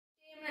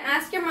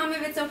Mom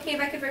if it's okay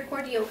if I could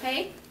record you,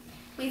 okay?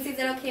 Macy, is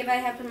it okay if I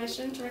have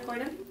permission to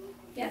record him?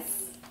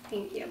 Yes.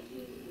 Thank you.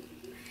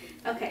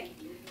 Okay.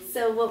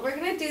 So what we're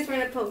going to do is we're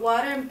going to put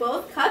water in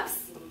both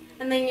cups,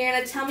 and then you're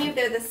going to tell me if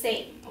they're the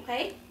same,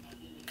 okay?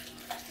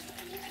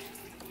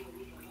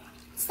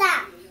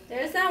 Stop.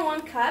 There's that one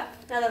cup.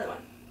 Now the other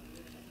one.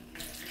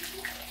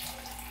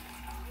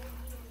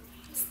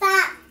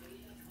 Stop.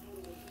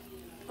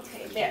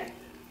 Okay, there.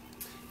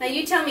 Now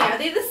you tell me, are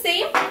they the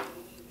same?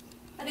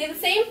 Are they the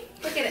same?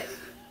 Look at it.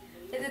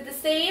 Is it the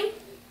same?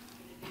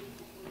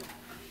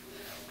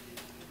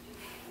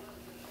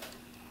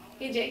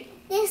 AJ.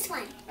 This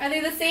one. Are they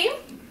the same?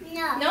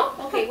 No. No?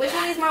 Okay, which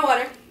one needs more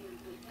water?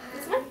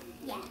 This one?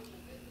 Yeah.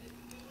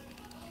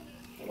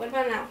 Okay, what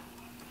about now?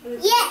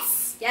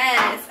 Yes.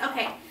 Yes.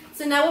 Okay.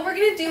 So now what we're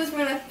going to do is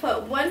we're going to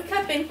put one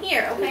cup in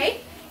here,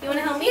 okay? You want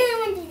to help me?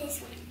 I want to do this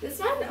one. This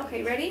one?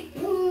 Okay, ready?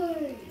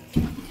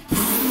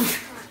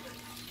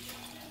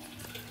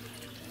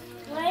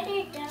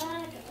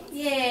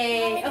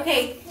 Yay.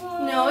 Okay.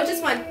 No,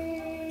 just one.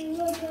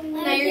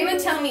 Now you're going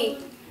to tell me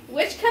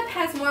which cup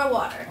has more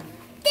water.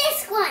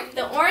 This one.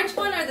 The orange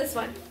one or this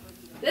one?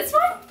 This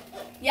one?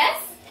 Yes?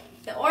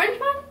 The orange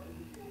one?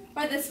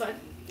 Or this one?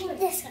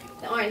 This one.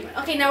 The orange one.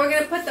 Okay, now we're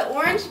going to put the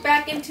orange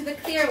back into the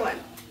clear one.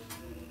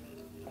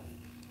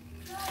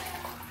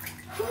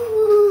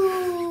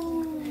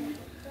 Ooh.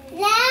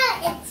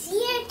 Now it's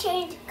your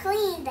turn to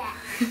clean that.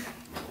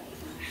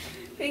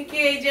 Thank you,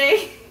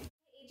 AJ.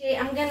 AJ,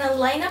 I'm going to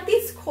line up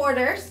these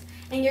quarters,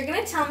 and you're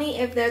going to tell me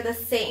if they're the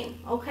same,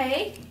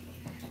 okay?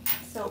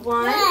 So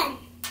 1,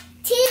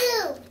 2,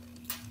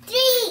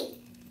 3,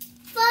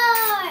 4,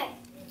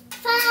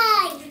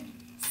 5,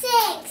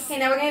 6. Okay,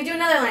 now we're going to do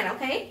another line,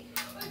 okay?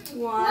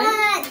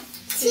 1,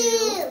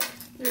 2,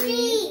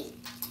 3,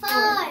 4,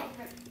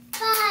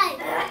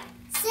 5,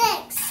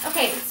 6.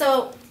 Okay,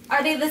 so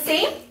are they the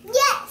same?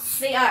 Yes.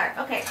 They are.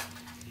 Okay.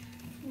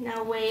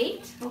 Now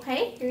wait.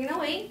 Okay, you're going to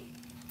wait.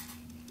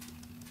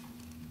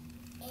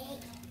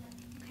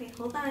 Okay,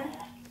 hold on.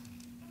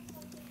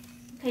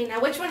 Okay,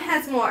 now which one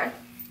has more?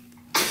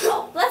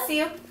 Oh, bless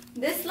you.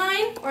 This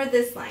line or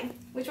this line?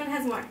 Which one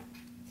has more?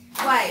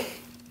 Why?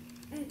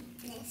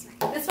 This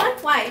one. This one?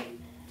 Why?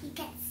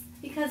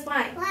 Because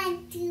why?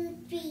 1, 2,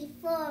 3,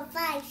 4,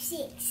 5,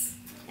 6.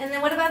 And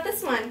then what about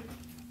this one?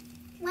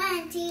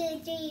 1, 2,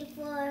 3,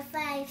 4,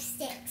 5,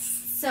 6.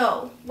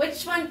 So,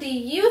 which one do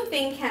you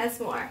think has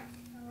more?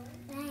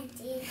 1,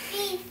 2,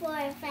 3,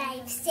 4,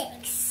 5,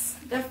 6.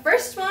 The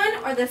first one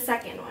or the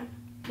second one?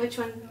 Which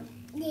one?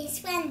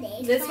 This one.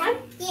 This one?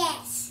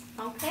 Yes.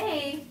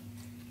 Okay.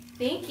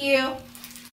 Thank you.